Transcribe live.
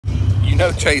You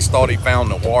know, Chase thought he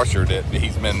found the washer that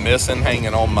he's been missing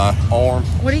hanging on my arm.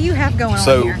 What do you have going on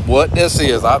So here? what this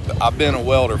is, I've been a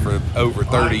welder for over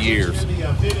 30 years.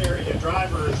 The pit area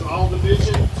drivers, all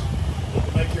divisions,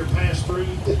 make your pass through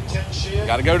the tech shed.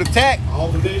 Got to go to tech.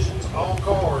 All divisions, all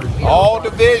cars. All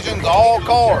divisions, all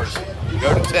cars.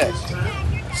 Go to tech.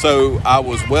 So I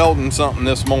was welding something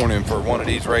this morning for one of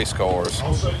these race cars.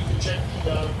 Also, you can check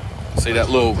See that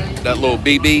little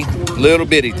BB, little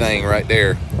bitty thing right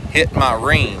there, hit my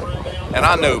ring, and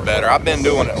I know better. I've been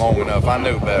doing it long enough. I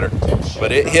know better,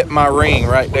 but it hit my ring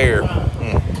right there,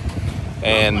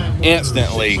 and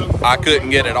instantly I couldn't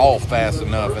get it off fast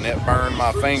enough, and it burned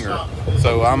my finger.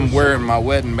 So I'm wearing my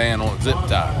wedding band on a zip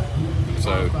tie.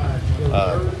 So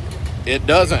it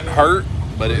doesn't hurt,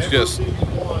 but it's just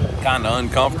kind of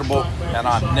uncomfortable, and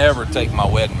I never take my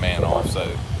wedding band off, so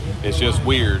it's just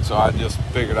weird. So I just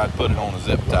figured I'd put it on a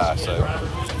zip tie. So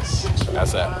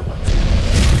that's that.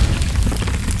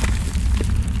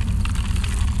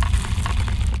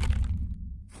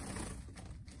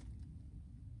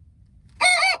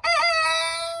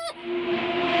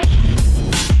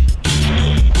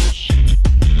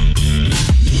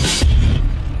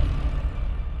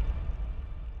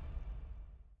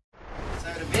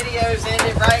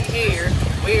 Ended right here.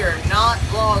 We are not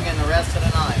vlogging the rest of the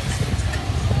night.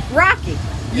 Rocky,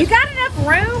 you got enough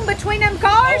room between them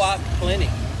cars? Oh, plenty.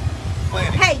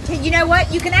 Hey, you know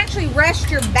what? You can actually rest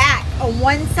your back on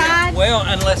one side. Well,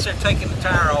 unless they're taking the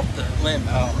tire off the late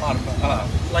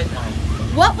line.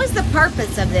 What was the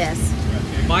purpose of this?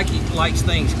 Mikey likes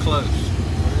things close.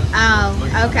 Oh,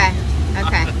 okay.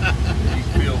 Okay. You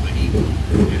feel the heat.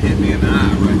 It hit me in the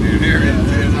eye right there. There it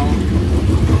is on.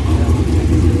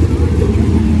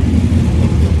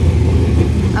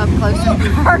 Up close and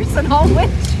personal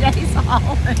with Chase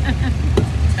Holland.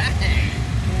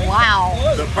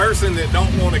 Wow. The person that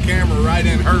don't want a camera right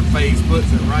in her face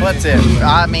puts it right What's in. it?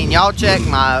 I mean, y'all check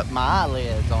my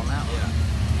eyelids on that one.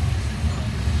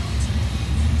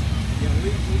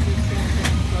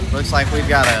 Looks like we've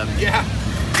got a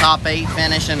top 8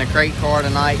 finish in the crate car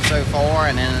tonight so far,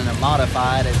 and then in the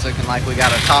modified, it's looking like we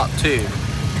got a top 2.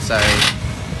 So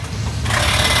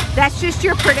that's just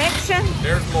your prediction?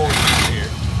 There's more than here.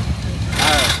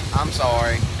 Oh, I'm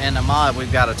sorry. In the mod,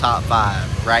 we've got a top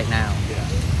 5 right now. Yeah.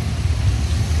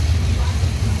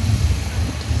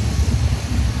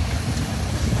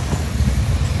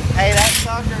 Hey, that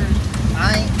sucker,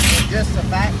 ain't just the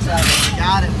facts of it. The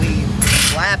guy that we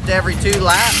lapped every 2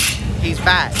 laps, he's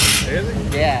back. Is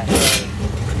it? Yeah.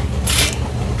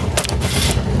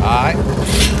 All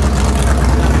right.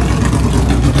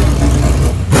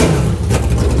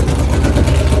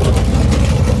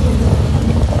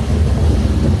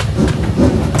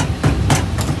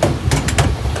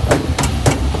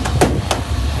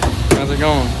 How's it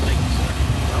going?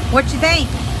 What you think?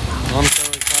 I'm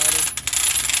so excited.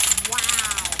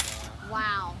 Wow.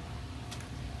 Wow.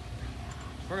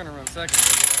 We're gonna run second.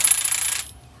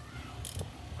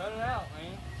 Cut it out,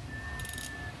 man.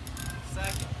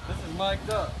 Second. This is mic'd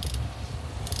up.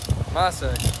 My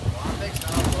second. Well, I'm fixing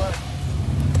it on blood.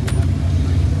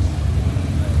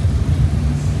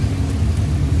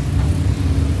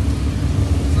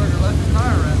 Sucker left his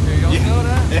tire around here. Y'all know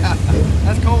that? Yeah.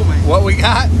 That's cool, man. What we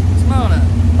got? Smell that.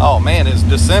 Oh man, it's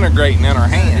disintegrating in our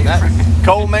hand. That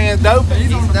cold man's dope.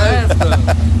 He's on the bad stuff.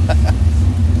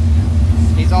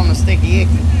 He's on the sticky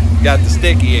icky. Got the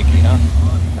sticky icky, huh?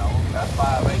 No, that's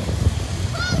 5/8.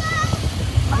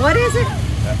 What is it?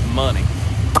 That's money.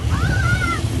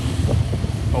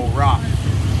 Oh, rock.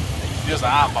 Just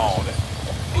eyeballed it.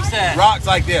 He said, Rocks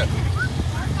like this.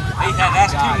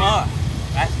 that's too much.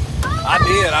 I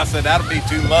did. I said that'll be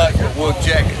too much, but we'll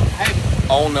check it Hey,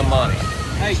 on the money.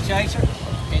 hey, Chaser,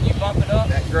 can you bump it up?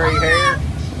 That gray hair,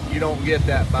 you don't get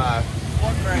that by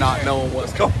not knowing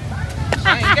what's going on.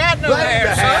 I ain't got no Put hair,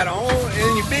 the hat son. on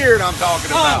and your beard I'm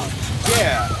talking about.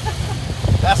 Yeah.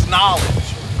 That's knowledge.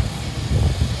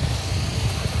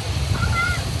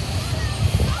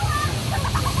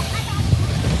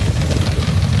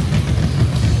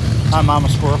 Hi, Mama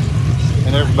Squirrel,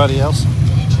 and everybody else.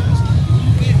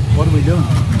 What are we doing?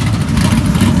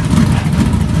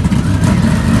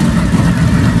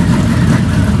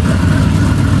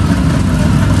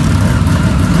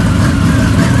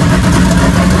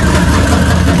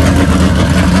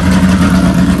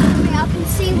 Y'all can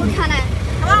see we're kind of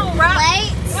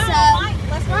late, so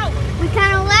Let's roll. we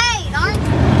kind of late, aren't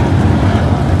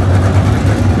we?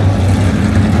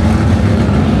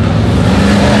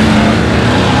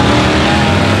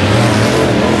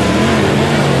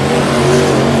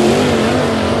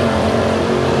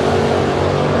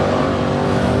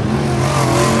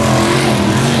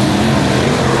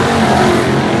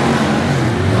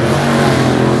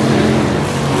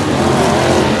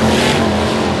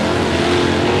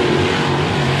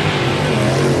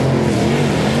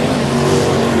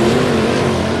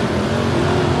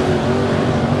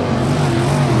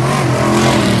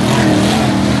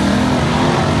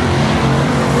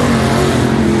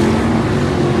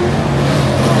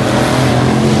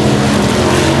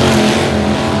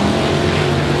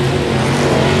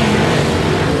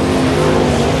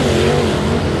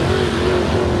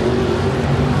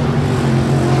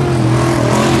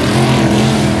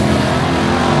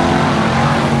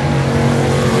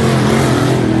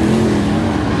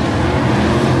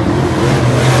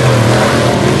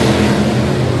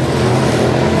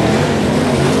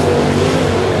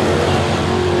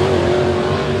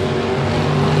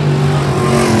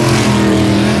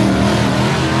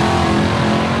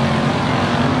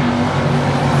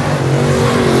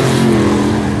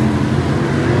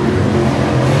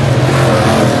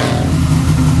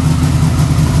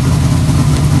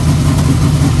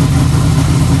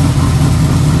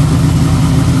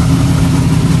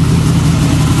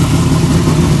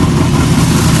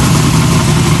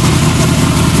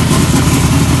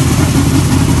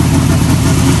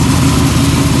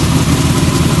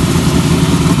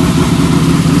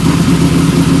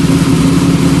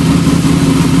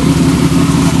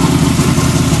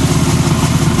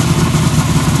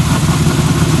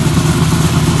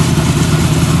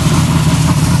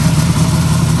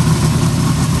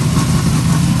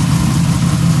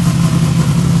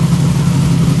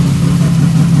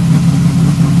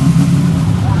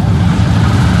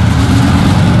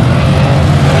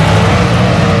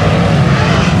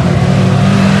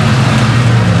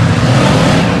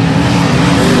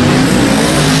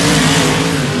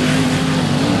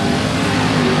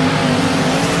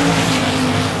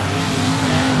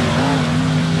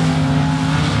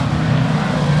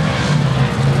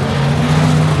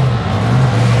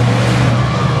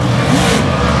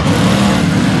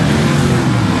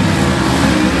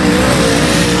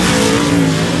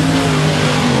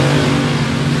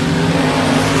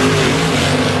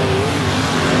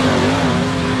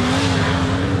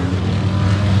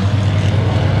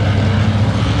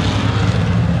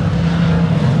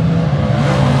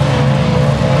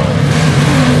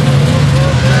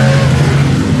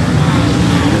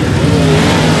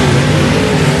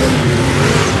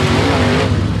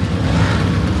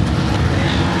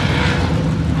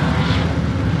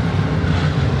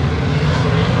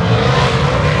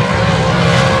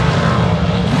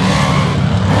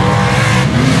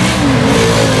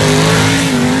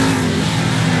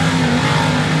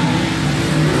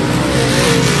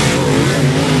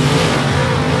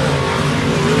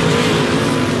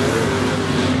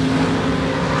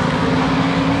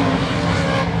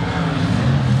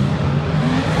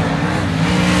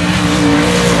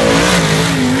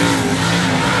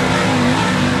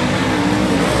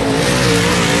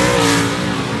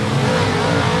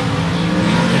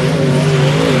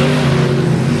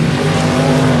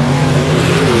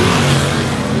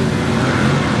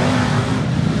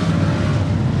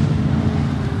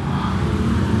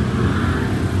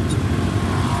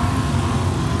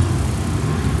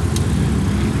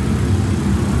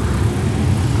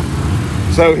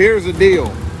 So here's the deal.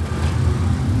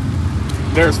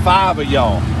 There's 5 of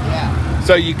y'all. Yeah.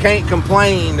 So you can't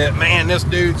complain that, man, this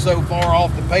dude's so far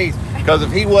off the pace. Because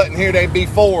if he wasn't here, there'd be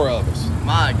 4 of us.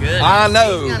 My goodness. I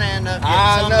know. He's gonna end up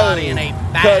getting somebody in a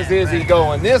bad Because is he wreck.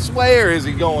 going this way or is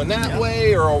he going that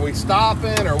way, or are we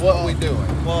stopping, or what are we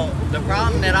doing? Well, the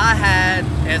problem that I had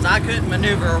is I couldn't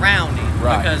maneuver around him.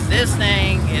 Right. Because this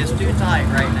thing is too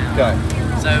tight right now.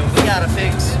 Okay. So we gotta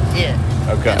fix it.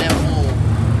 Okay. And then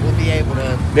we'll be able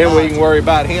to. Then we can worry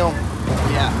about him.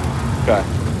 Yeah. Okay.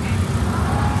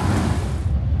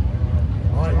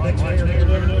 All right, next mayor,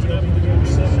 is going to be the number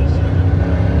 7.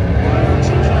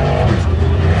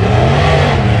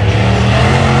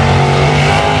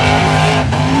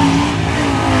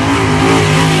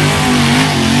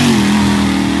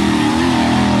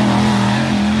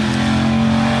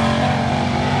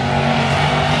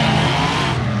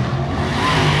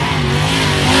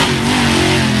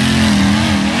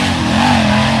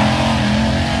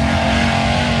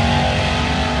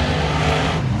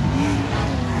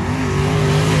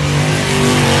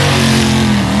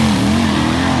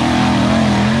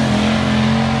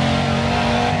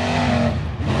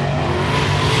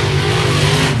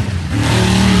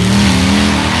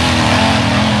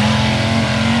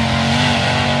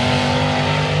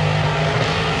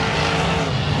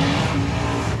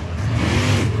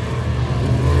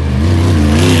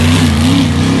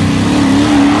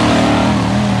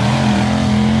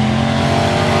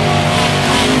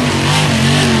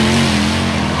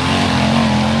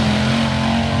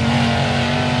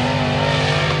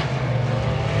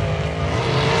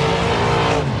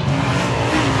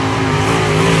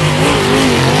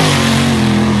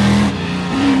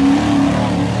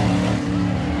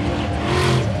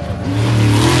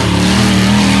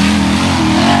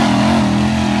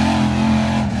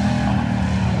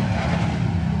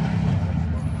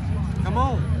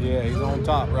 Yeah, he's on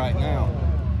top right now.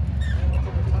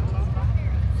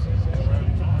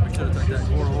 Should have taken that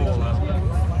quarter oil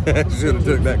out. Should have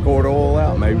took that quart of oil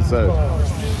out, maybe so.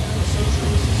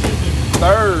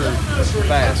 3rd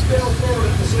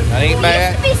fastest. That ain't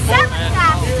bad. Be 7th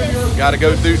fastest. Got to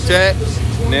go through tech,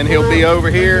 and then he'll be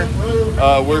over here.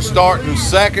 We're starting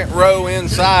 2nd row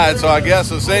inside, so I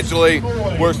guess essentially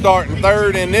we're starting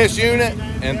 3rd in this unit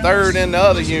and 3rd in the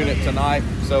other unit tonight.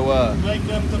 So Make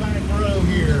up the back row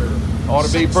here. ought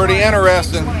to be pretty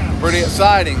interesting, pretty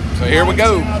exciting. So here we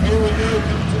go. Here we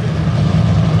go.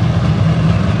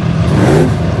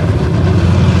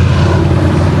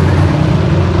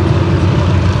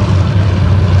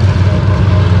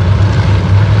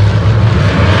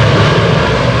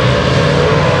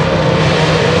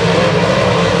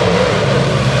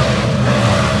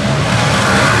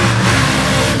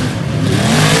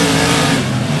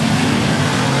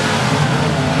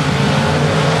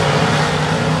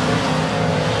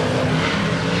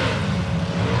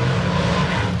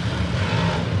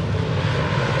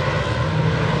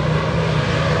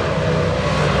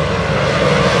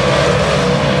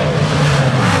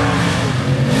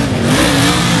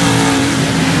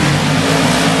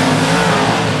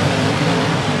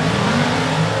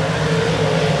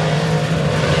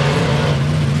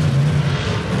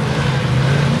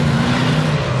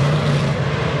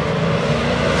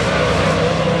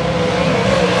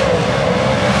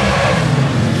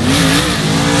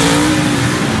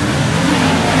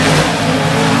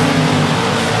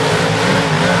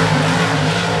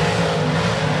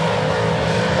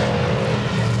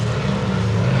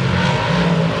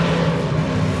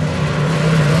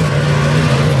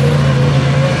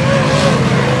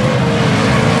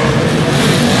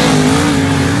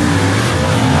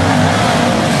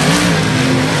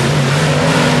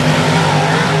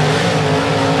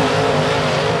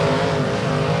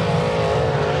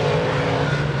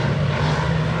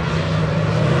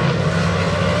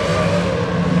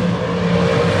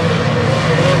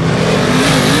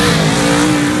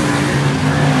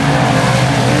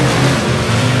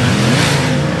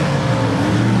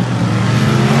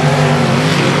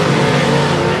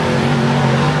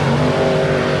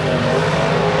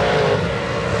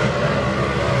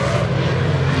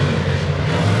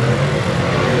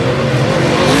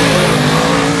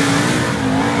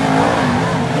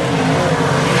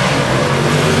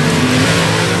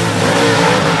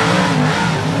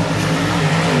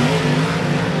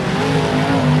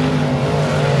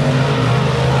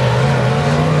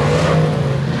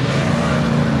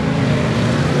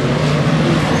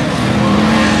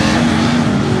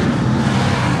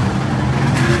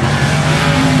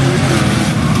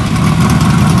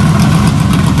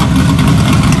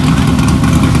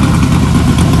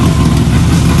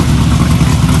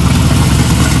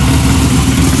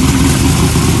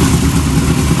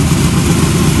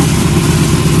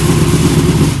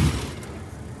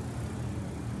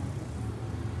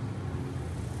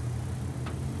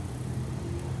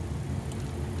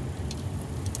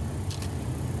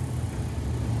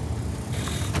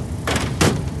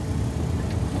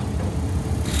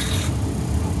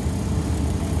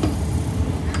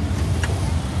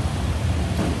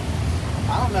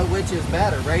 don't know which is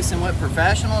better, racing with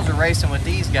professionals or racing with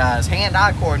these guys.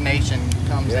 Hand-eye coordination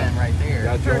comes in right there.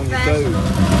 Got you on your toes.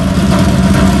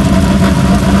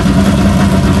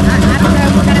 I don't know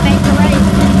if we're gonna make the race.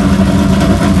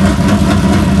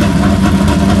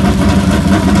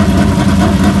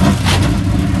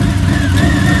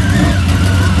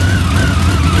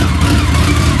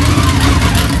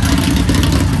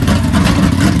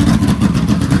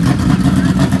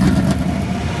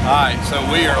 Alright, so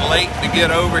we are late to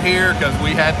get over here because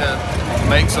we had to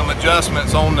make some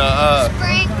adjustments on the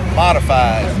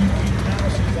modified.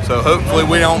 So hopefully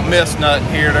we don't miss nothing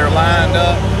here. They're lined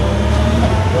up.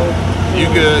 You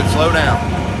good, slow down.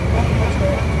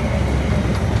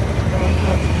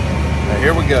 Now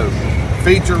here we go.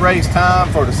 Feature race time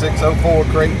for the 604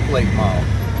 crate plate model.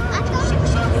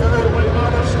 604 weight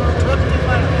model starts 20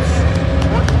 laps.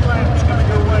 20 laps coming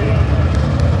your way.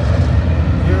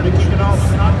 Here to kick it off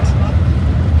tonight.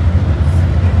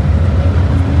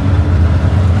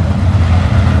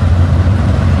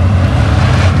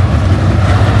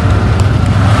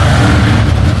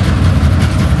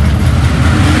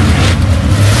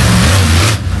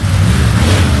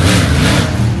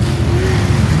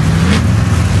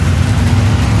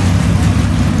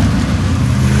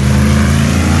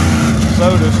 So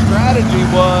the strategy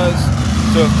was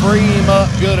to free him up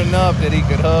good enough that he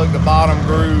could hug the bottom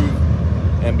groove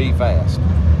and be fast.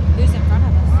 Who's in front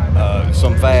of us?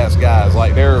 Some fast guys,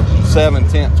 like they're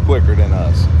 7/10 quicker than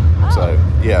us. So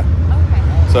yeah.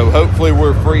 Okay. So hopefully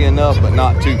we're free enough, but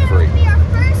not too free.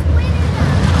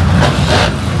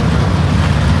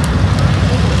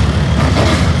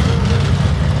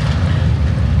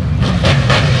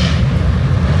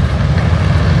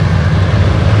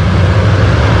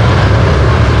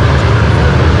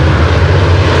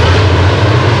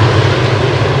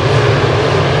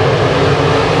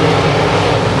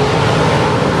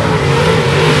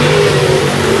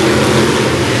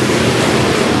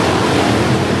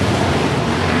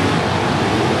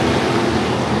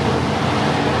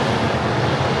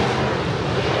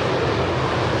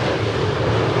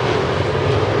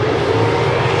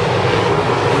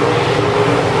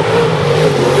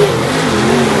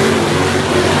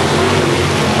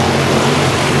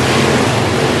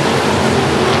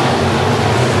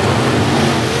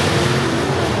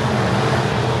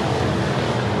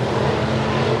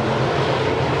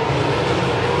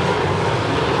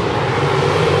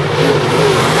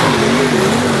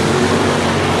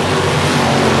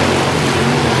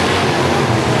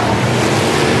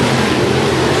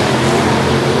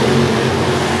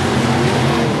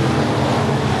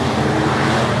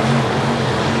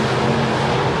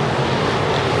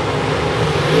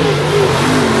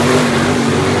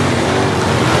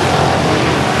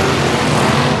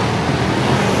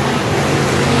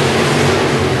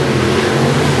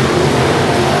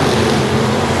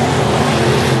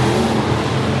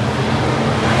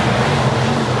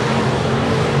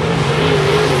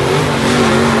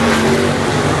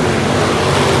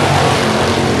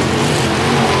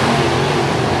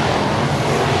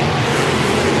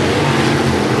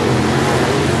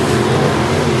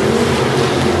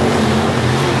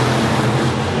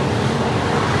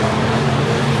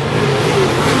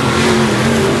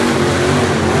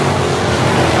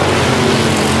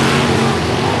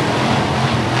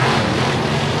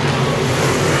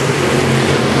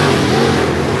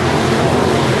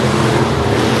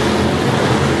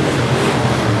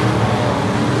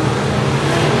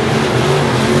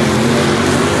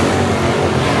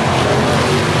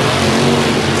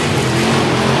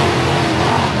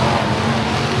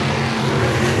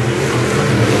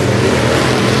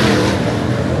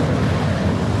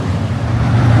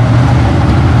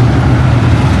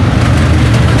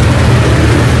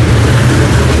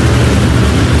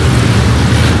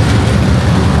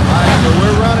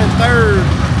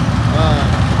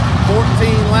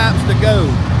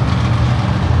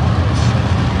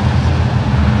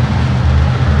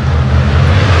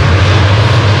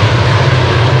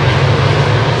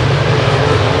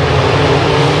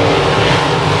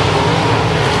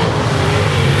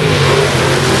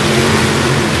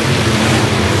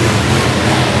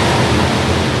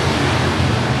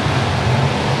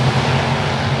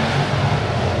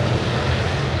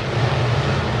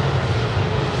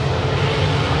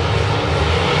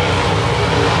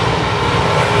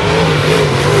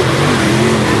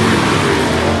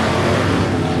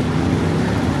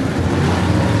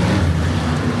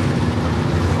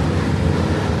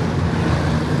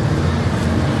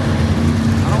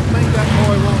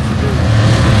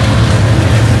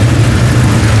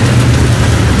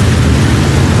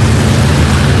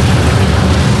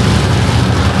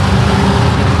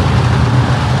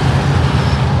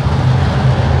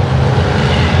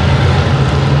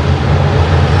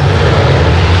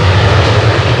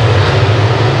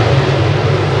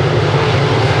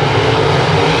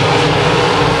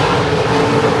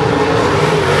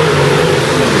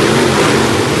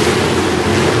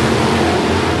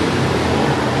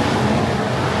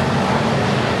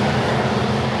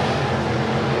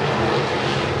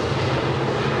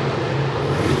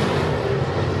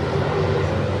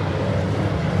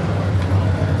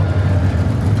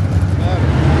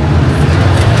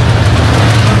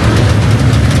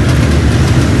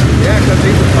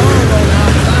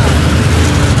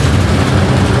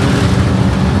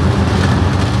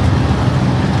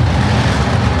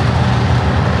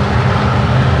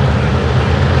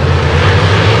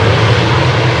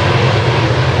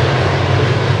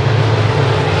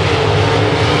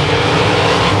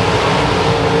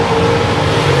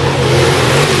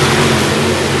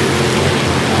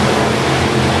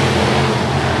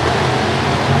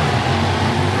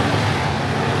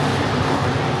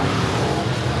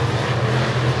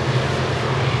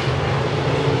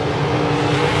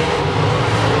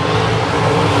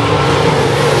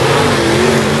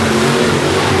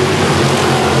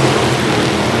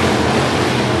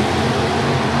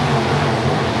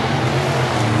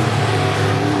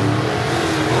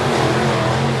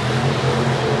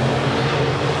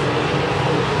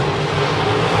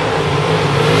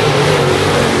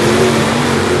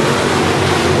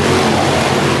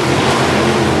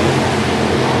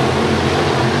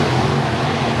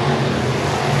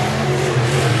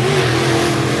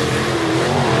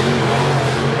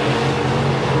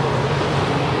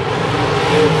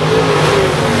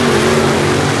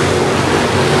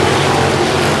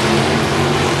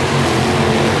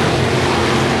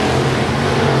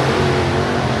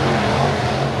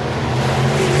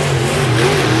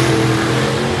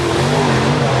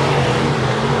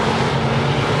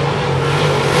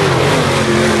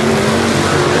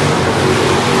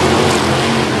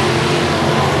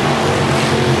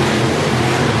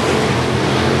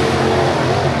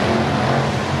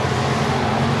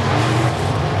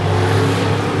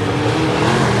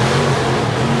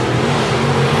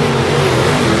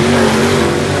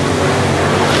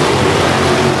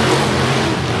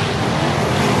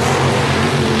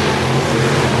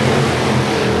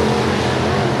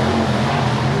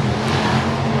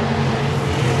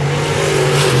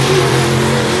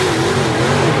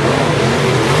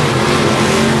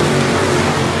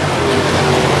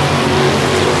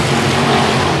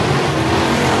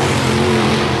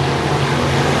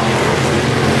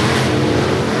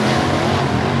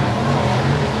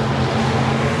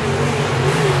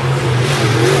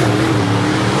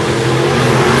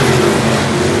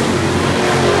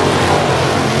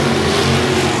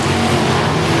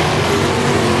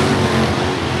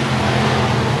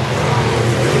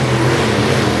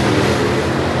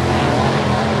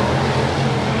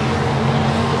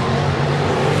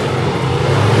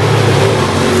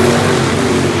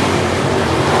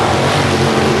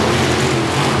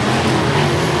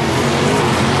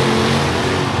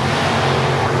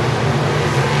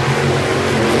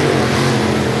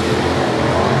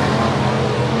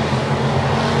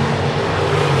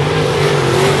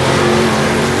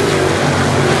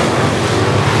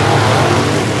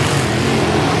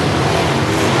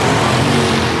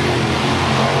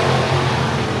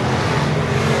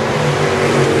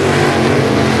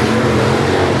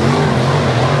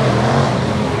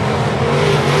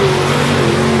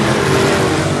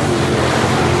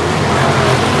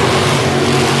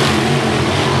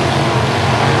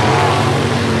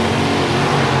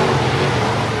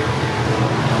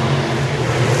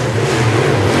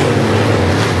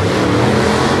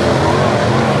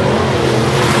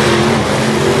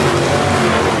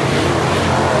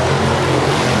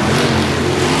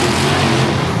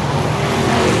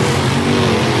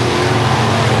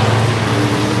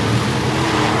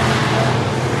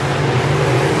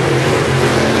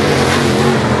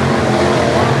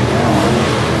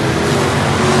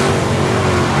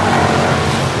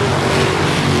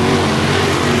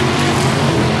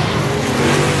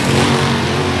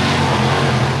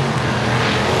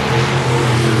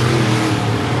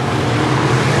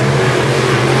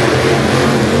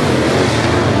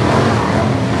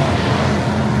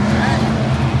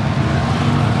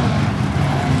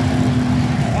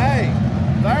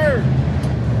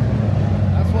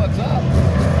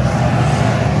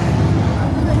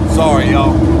 sorry,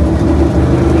 y'all.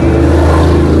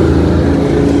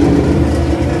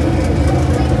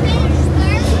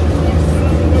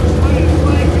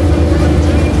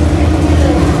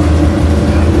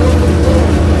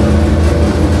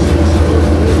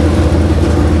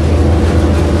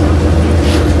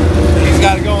 He's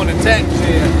got to go in the tech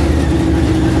shed.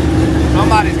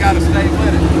 Somebody's got to stay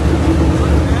with it.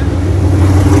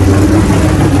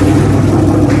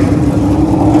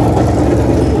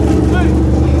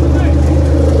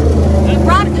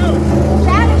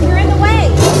 Travis, you're in the way.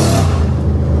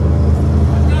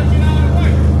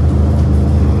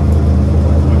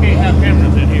 We can't have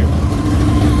cameras in here.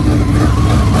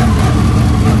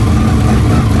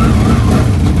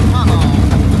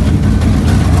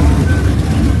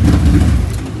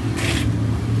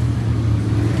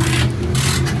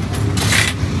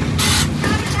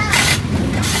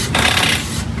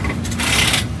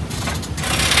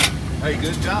 Hey,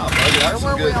 good job, buddy. Where That's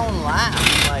were we good. on lap?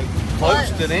 Like Close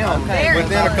to them, Okay,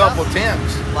 within a couple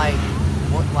tenths. like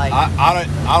what? Like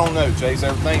I don't know, Chase.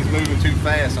 Everything's moving too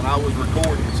fast, and I was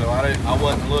recording, so I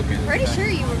wasn't looking. Pretty sure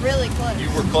you were really close. You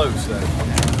were close, though.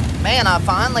 man, I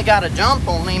finally got a jump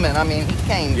on him, and I mean he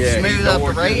came Yeah, smooth he up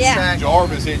the tore you. racetrack.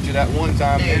 Jarvis hit you that one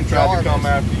time, Dude, and tried to come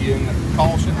Jarvis. after you in the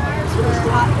caution.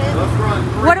 Let's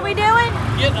run. What are we doing?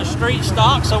 Getting a street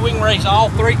stock so we can race all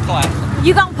 3 classes.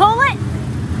 You gonna pull it?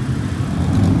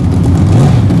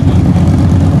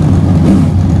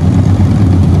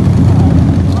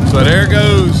 So there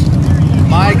goes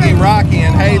Mikey, Rocky,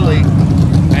 and Haley,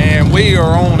 and we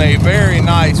are on a very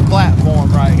nice platform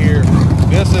right here.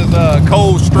 This is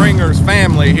Cole Stringer's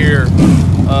family here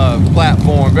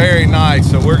platform, very nice.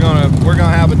 So we're gonna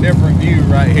have a different view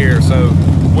right here. So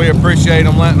we appreciate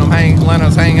them letting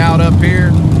us hang out up here.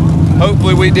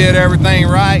 Hopefully we did everything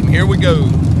right, and here we go.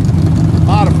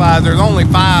 Modified. There's only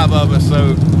 5 of us,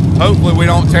 so hopefully we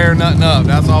don't tear nothing up.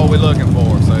 That's all we're looking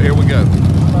for. So here we go.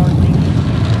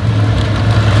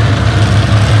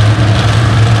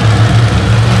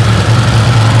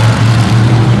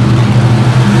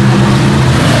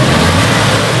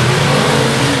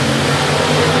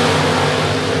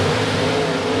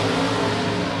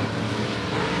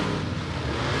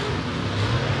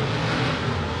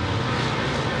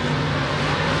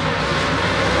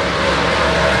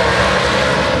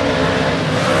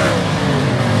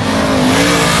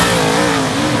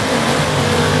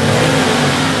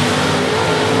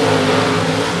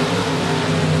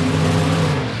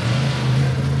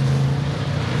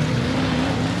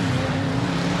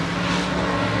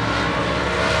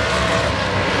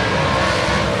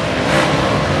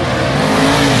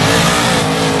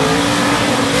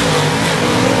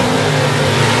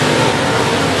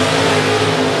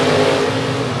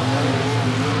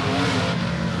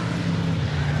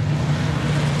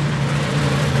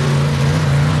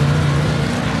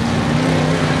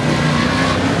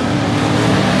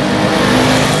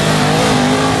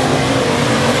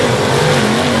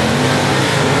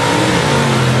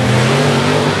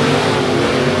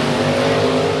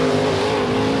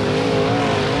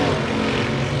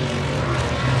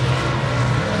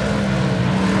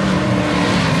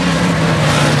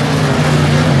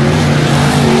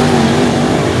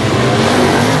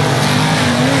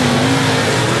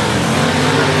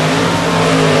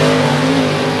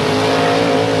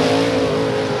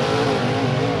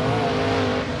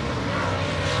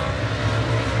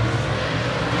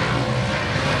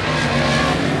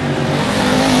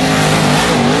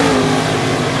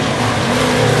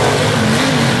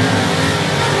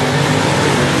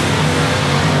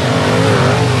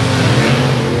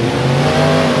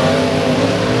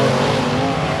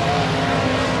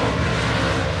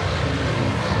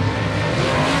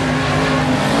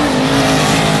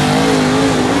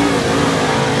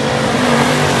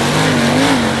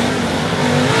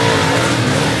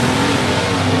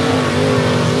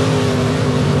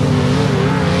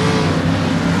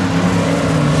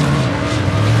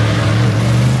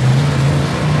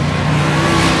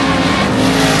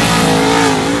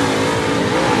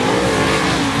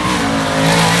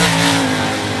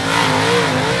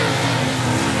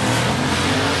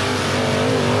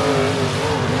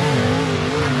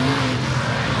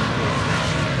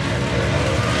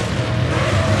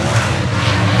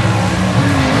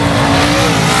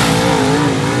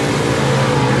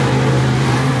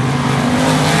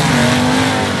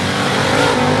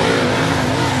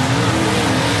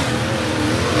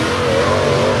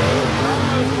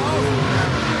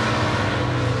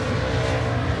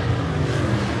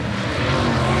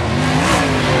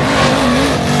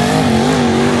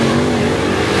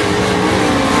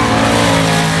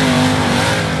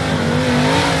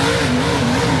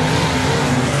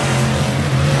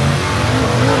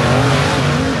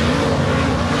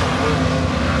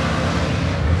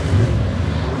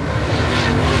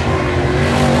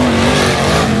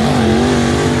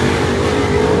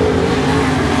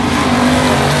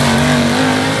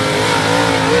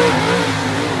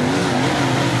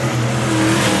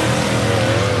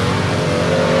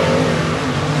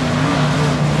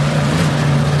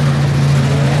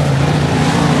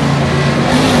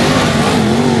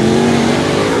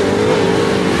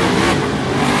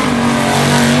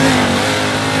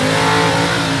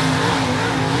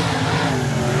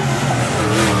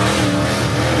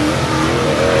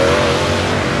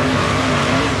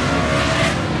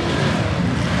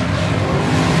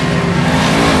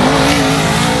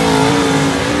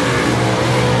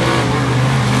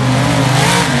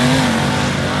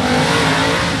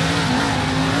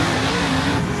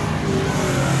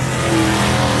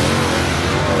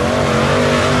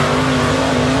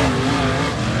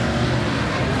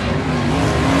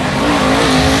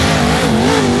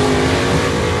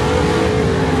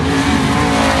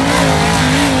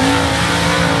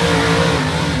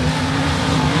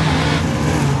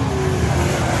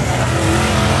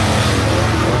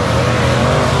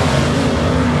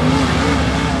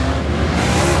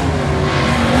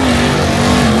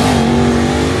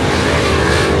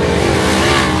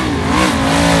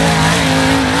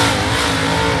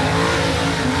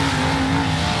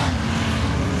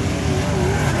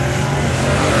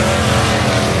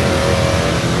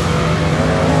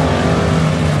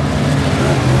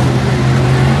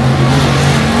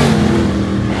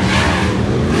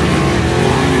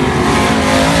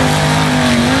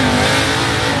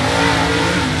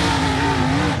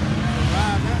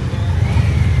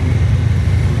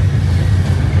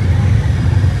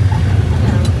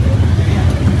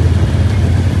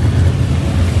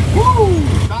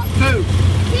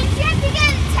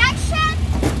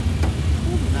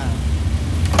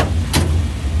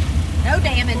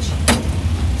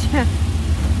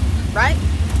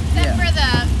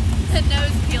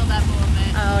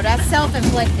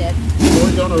 conflicted.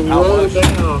 We're going to roll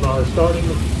down our starting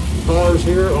cars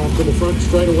here onto the front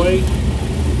straightaway.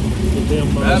 Get them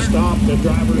stopped. The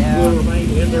drivers will remain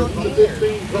in their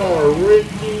 15 car.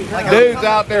 Ricky, Dude's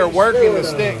out there working the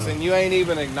sticks and you ain't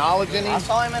even acknowledging I him.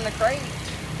 saw him in the crate.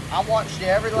 I watched you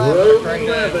every lap of the road crate.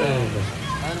 11.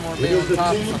 None more It being is the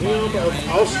top of team somebody. of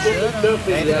Austin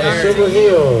Duffy Hey, out of there. Silver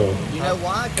Hill. You know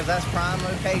why? Because that's prime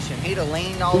location. He'd have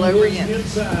leaned all Who over is you.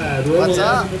 inside? What's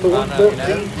up? Rolling into the I know,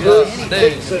 114 you Chris know.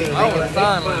 Dixon Dude, out I of would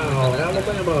finally 8 Mile,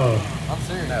 Alabama. I'm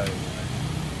serious. No.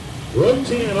 Row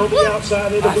 10 on the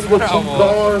outside. It'll I be the swear I team was.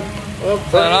 car of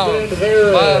Man, I Brandon was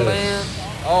Harris. violin,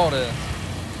 all this.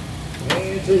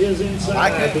 And to his inside, I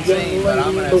couldn't the young see, but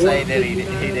I'm lady gonna in the say that he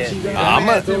 159, did. she got I'm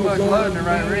the a- Too much loading in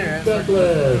right rear.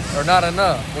 Douglas. Or not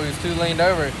enough. We was too leaned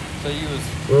over, so you was.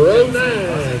 Row 9,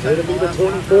 it'll be the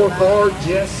 24 car,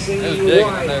 Jesse It was digging, I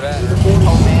White. know that.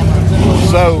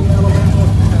 So,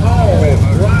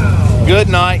 Oh, wow. good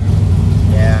night,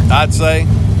 Yeah. I'd say.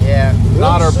 Yeah.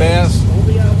 Not our best. On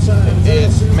the outside,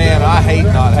 Man, I hate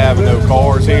not having no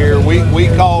cars here. We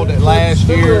called it last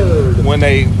year when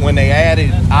they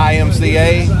added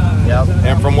IMCA, Yep.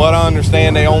 and from what I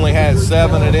understand, they only had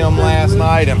 7 of them last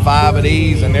night and 5 of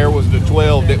these, and there was the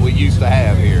 12 that we used to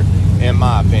have here, in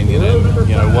my opinion, and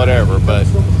you know whatever. But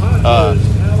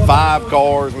 5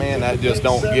 cars, man, that just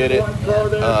don't get it.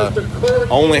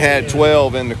 Only had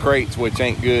 12 in the crates, which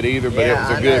ain't good either, but it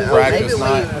was a good practice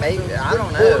night. Maybe I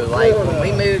don't know. Like when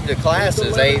we moved to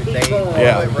classes, they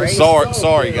Yeah, raised-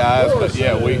 sorry guys, but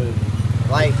yeah, we.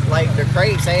 like the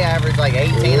crates they average like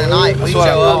 18 a night. We That's what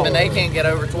I show up thought. and they can't get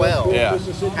over 12. Yeah.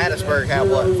 Hattiesburg had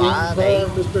what, 5, 8,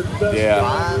 Yeah.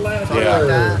 5, something Yeah. like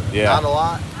that. Yeah. Not a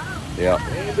lot. Yeah.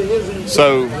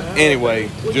 So anyway,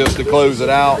 just to close it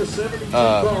out,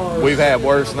 we've had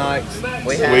worse nights.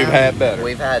 We've had better.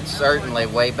 We've had certainly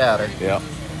way better. Yeah.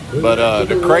 But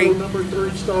the crate,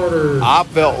 I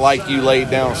felt like you laid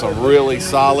down some really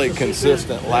solid,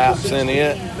 consistent laps in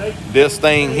it. This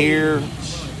thing here,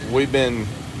 we've been.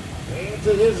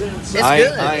 It's I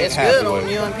ain't good. It's happy good with on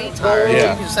it. UMP tires.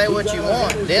 Yeah. You can say what you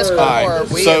want. This All car, right.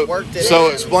 we So have worked it so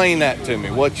in. explain that to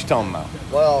me. What you talking about?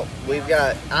 Well, we've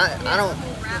got. I don't.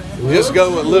 Just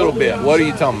go a little bit. What are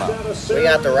you talking about? We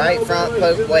got the right front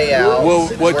poke way out. Well,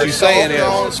 what We're you saying softer is-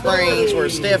 on springs. We're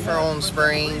stiffer on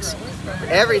springs.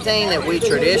 Everything that we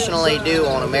traditionally do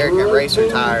on American racer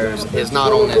tires is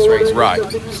not on this racer. Right.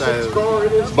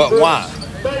 So, But why?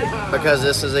 because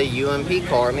this is a UMP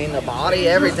car. I mean, the body,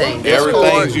 everything. This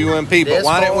Everything's car, UMP. But this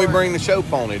why didn't we car- bring the show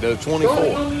pony to 24?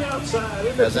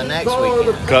 Because of next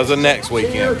weekend. Because of next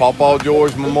weekend. Pawpaw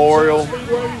George Memorial.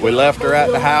 We left her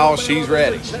at the house. She's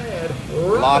ready.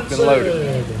 Locked and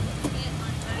loaded.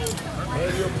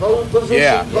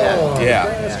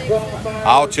 Yeah.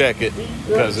 I'll check it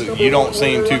because you don't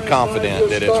seem too confident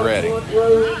that it's ready.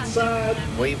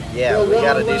 We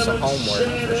got to do some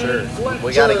homework for sure.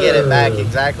 We got to get it back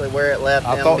exactly where it left.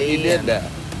 I thought MB, you did and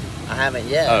that. I haven't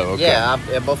yet. Oh, okay. Yeah,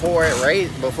 before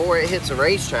it hits a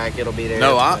racetrack, it'll be there.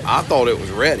 No, I thought it was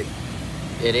ready.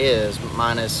 It is,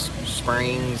 minus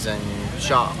springs and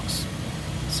shocks.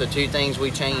 So 2 things we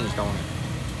changed on it.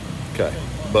 Okay.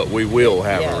 But we will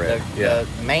have it ready. The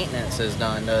maintenance is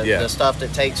done. The stuff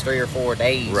that takes 3 or 4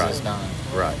 days Right. is done.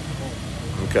 Right.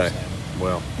 Okay.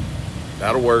 Well,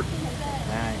 that'll work. All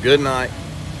right. Good night.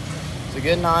 It's a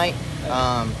good night.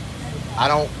 I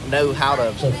don't know how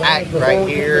to act right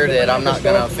here that I'm not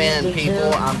going to offend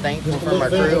people. I'm thankful for my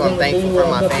crew. I'm thankful for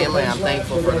my family. I'm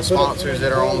thankful for the sponsors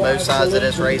that are on both sides of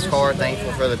this race car.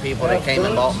 Thankful for the people that came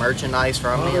and bought merchandise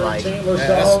from me. Like,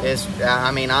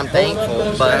 I mean, I'm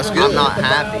thankful, but I'm not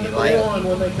happy. I don't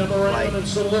know.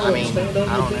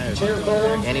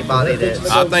 Anybody that's...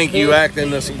 I think you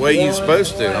acting the way you're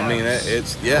supposed to. I mean,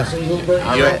 it's, yeah.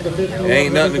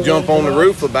 Ain't nothing to jump on the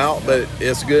roof about, but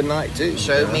it's a good night, too.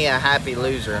 Show me a happy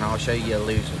loser, and I'll show you a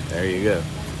loser. There you go.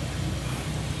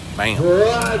 Bam.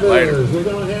 Drivers, Later. we're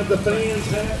going to have the fans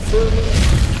hat for